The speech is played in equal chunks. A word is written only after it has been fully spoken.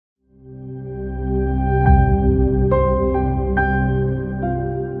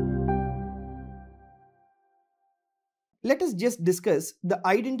let us just discuss the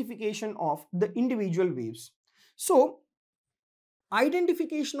identification of the individual waves. So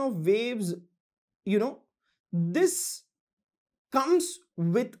identification of waves, this comes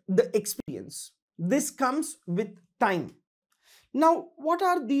with the experience. This comes with time. Now, what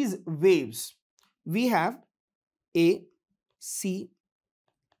are these waves? We have A, C,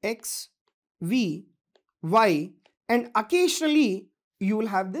 X, V, Y, and occasionally you will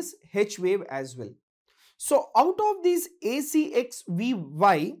have this H wave as well. So out of these A, C, X, V,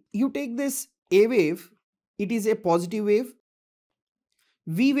 Y, you take this A wave, it is a positive wave.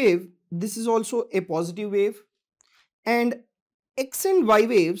 V wave, this is also a positive wave. And X and Y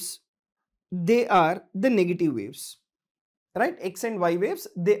waves, they are the negative waves. Right? X and Y waves,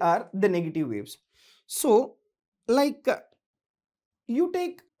 they are the negative waves. So like you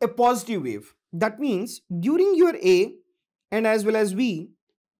take a positive wave. That means during your A and as well as V,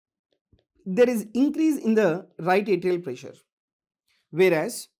 there is increase in the right atrial pressure.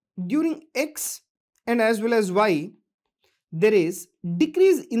 Whereas during X and as well as Y, there is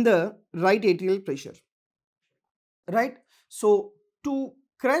decrease in the right atrial pressure. Right? So two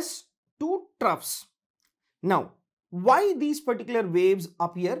crests, two troughs. Now, why these particular waves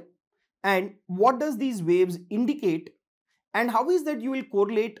appear and what does these waves indicate and how is that you will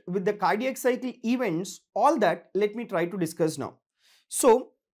correlate with the cardiac cycle events, all that let me try to discuss now.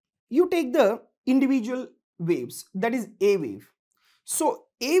 So you take the individual waves, that is A wave. So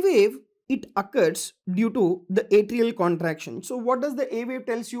A wave, it occurs due to the atrial contraction. So what does the A wave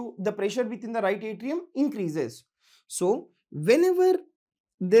tells you? The pressure within the right atrium increases. So whenever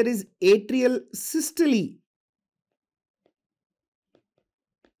there is atrial systole,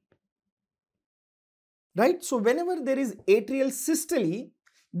 right? So whenever there is atrial systole,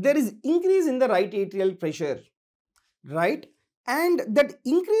 there is increase in the right atrial pressure, right? And that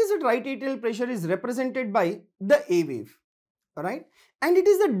increased right atrial pressure is represented by the A wave, right? And it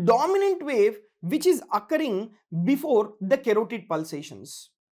is the dominant wave which is occurring before the carotid pulsations.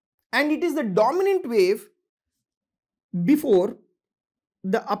 And it is the dominant wave before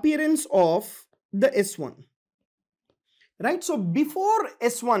the appearance of the S1, right? So before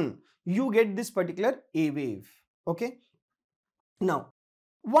S1, you get this particular A wave, okay? Now,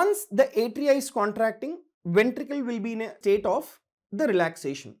 once the atria is contracting, ventricle will be in a state of the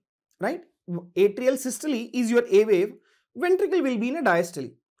relaxation, right? Atrial systole is your A wave, ventricle will be in a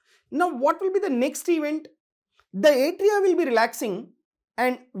diastole. Now, what will be the next event? The atria will be relaxing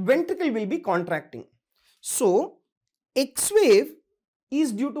and ventricle will be contracting. So, X wave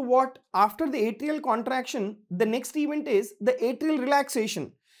is due to what? After the atrial contraction, the next event is the atrial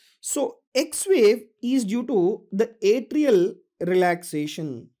relaxation. So, X wave is due to the atrial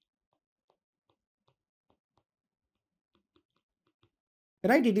relaxation.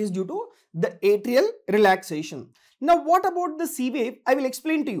 Right? It is due to the atrial relaxation. Now, what about the C wave? I will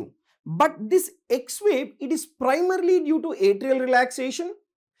explain to you. But this X wave, it is primarily due to atrial relaxation.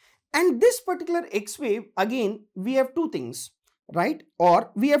 And this particular X wave, again, we have two things, right?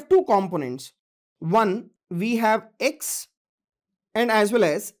 Or we have two components. One, we have X and as well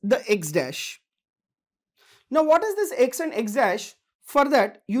as the X dash. Now, what is this X and X dash? For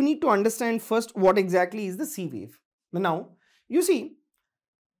that, you need to understand first what exactly is the C wave. Now, you see,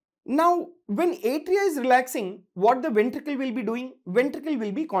 now when atria is relaxing, what the ventricle will be doing? Ventricle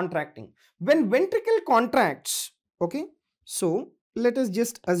will be contracting. When ventricle contracts, okay, so let us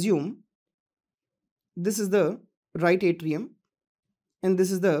just assume this is the right atrium and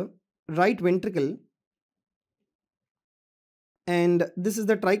this is the right ventricle and this is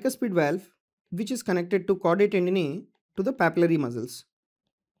the tricuspid valve which is connected to chordae tendineae to the papillary muscles,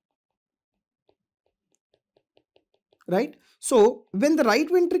 right? So when the right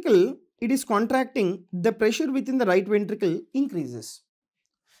ventricle it is contracting, the pressure within the right ventricle increases,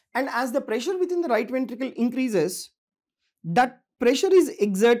 and as the pressure within the right ventricle increases, that pressure is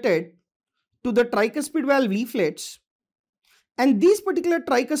exerted to the tricuspid valve leaflets, and these particular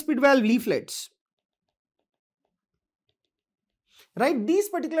tricuspid valve leaflets, right, these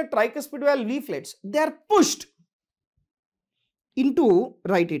particular tricuspid valve leaflets, they are pushed into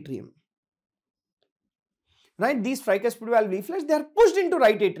right atrium, right? These tricuspid valve leaflets, they are pushed into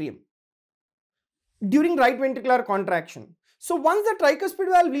right atrium during right ventricular contraction. So once the tricuspid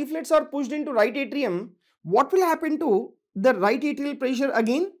valve leaflets are pushed into right atrium, what will happen to the right atrial pressure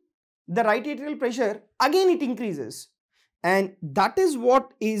again? The right atrial pressure again it increases, and that is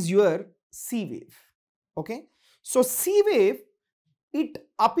what is your C wave, okay? So C wave, it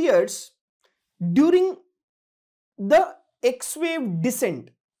appears during the X wave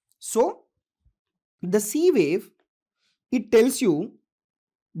descent. So the C wave, it tells you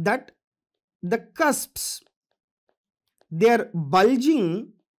that the cusps, they are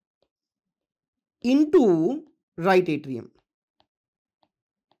bulging into right atrium.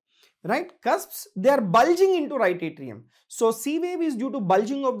 Right, cusps, they are bulging into right atrium. So C wave is due to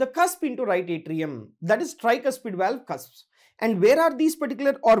bulging of the cusp into right atrium, that is tricuspid valve cusps. And where are these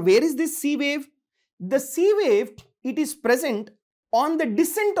particular, or where is this C wave? The C wave, it is present on the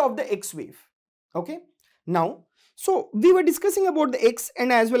descent of the X wave. Okay, now so we were discussing about the X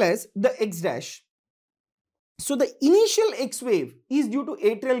and as well as the X dash. So the initial X wave is due to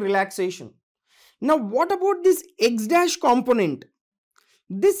atrial relaxation. Now what about this X dash component?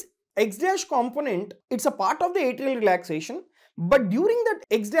 This X dash component, it's a part of the atrial relaxation, but during that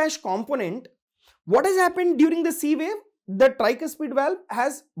X dash component, what has happened during the C wave? The tricuspid valve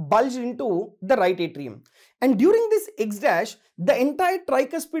has bulged into the right atrium, and during this X dash, the entire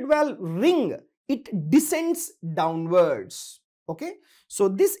tricuspid valve ring, it descends downwards. Okay, so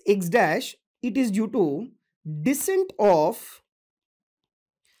this X dash, it is due to descent of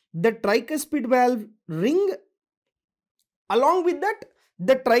the tricuspid valve ring, along with that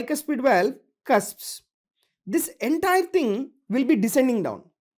the tricuspid valve cusps. This entire thing will be descending down.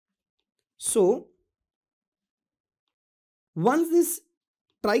 So once this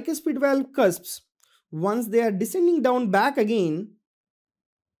tricuspid valve cusps, once they are descending down back again,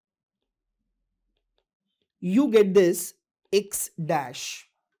 you get this X dash.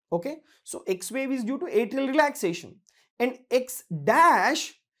 Okay, so X wave is due to atrial relaxation, and X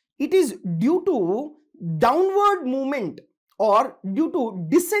dash, it is due to downward movement or due to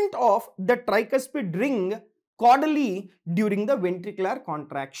descent of the tricuspid ring caudally during the ventricular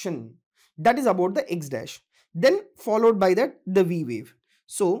contraction. That is about the X dash. Then followed by that the V wave.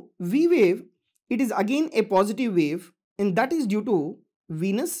 So V wave, it is again a positive wave, and that is due to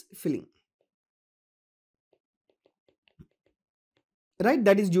venous filling. Right,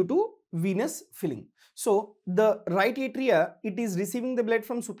 that is due to venous filling. So the right atria, it is receiving the blood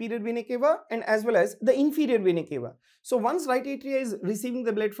from superior vena cava and as well as the inferior vena cava. So once right atria is receiving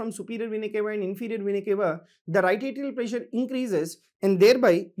the blood from superior vena cava and inferior vena cava, the right atrial pressure increases, and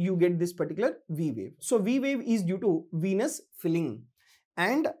thereby you get this particular V wave. So V wave is due to venous filling,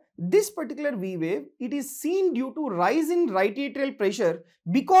 and this particular V wave, it is seen due to rise in right atrial pressure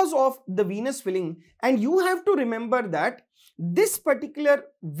because of the venous filling. And you have to remember that this particular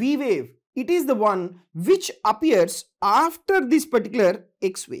V wave, it is the one which appears after this particular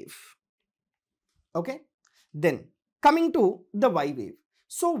X wave. Okay, then coming to the Y wave.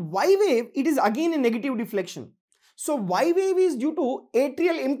 So Y wave, it is again a negative deflection. So Y wave is due to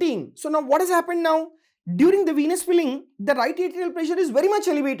atrial emptying. So now what has happened now? During the venous filling, the right atrial pressure is very much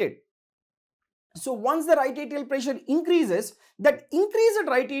elevated. So once the right atrial pressure increases, that increased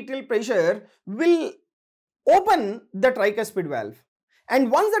right atrial pressure will open the tricuspid valve. And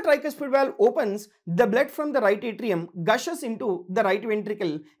once the tricuspid valve opens, the blood from the right atrium gushes into the right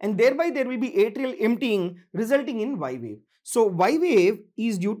ventricle, and thereby there will be atrial emptying, resulting in Y wave. So Y wave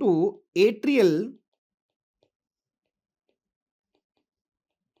is due to atrial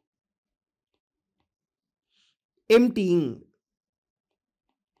emptying.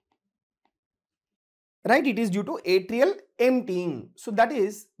 Right, it is due to atrial emptying. So that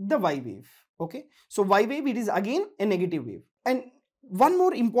is the Y wave. Okay, so Y wave, it is again a negative wave. And one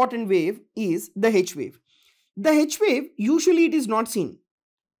more important wave is the H wave. The H wave, usually it is not seen.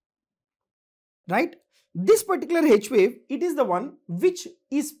 Right, this particular H wave, it is the one which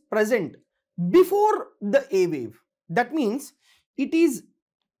is present before the A wave. That means it is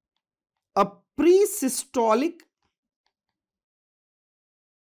a pre-systolic,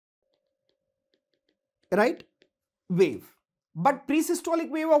 right, wave. But pre-systolic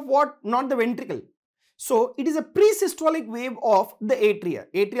wave of what? Not the ventricle. So it is a pre-systolic wave of the atria.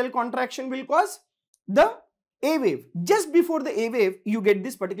 Atrial contraction will cause the A wave. Just before the A wave, you get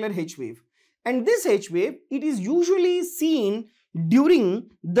this particular H wave. And this H wave, it is usually seen during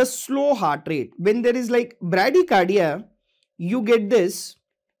the slow heart rate. When there is like bradycardia, you get this,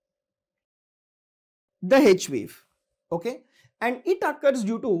 the H wave. Okay, and it occurs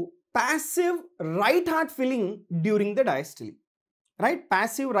due to passive right heart filling during the diastole. Right,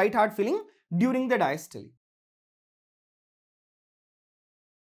 passive right heart filling during the diastole.